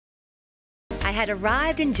I had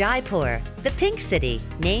arrived in Jaipur, the Pink City,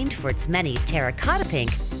 named for its many terracotta pink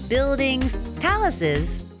buildings,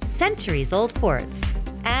 palaces, centuries-old forts,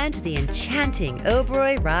 and the enchanting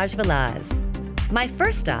Oberoi Raj Villas. My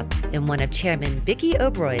first stop in one of Chairman Vicky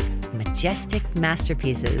Oberoi's majestic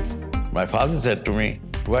masterpieces. My father said to me,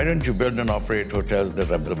 why don't you build and operate hotels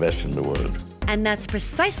that are the best in the world? And that's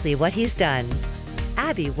precisely what he's done.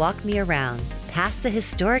 Abby walked me around, past the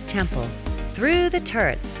historic temple, through the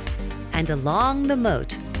turrets, and along the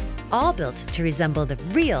moat, all built to resemble the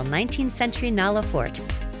real 19th century Nala Fort,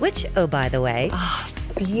 which, oh, by the way,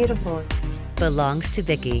 it's beautiful, belongs to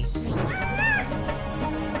Vicky.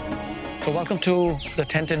 So welcome to the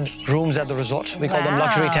tented rooms at the resort. We call them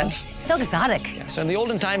luxury tents. So exotic. Yeah, so in the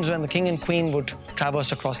olden times when the king and queen would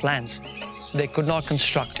traverse across lands, they could not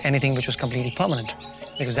construct anything which was completely permanent,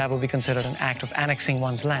 because that would be considered an act of annexing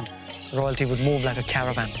one's land. Royalty would move like a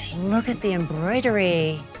caravan. Look at the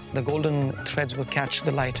embroidery. The golden threads will catch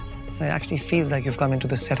the light. And it actually feels like you've come into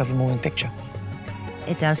the set of a moving picture.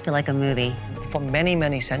 It does feel like a movie. For many,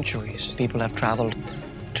 many centuries, people have traveled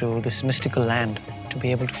to this mystical land to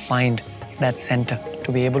be able to find that center,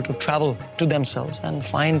 to be able to travel to themselves and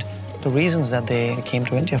find the reasons that they came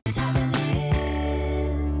to India.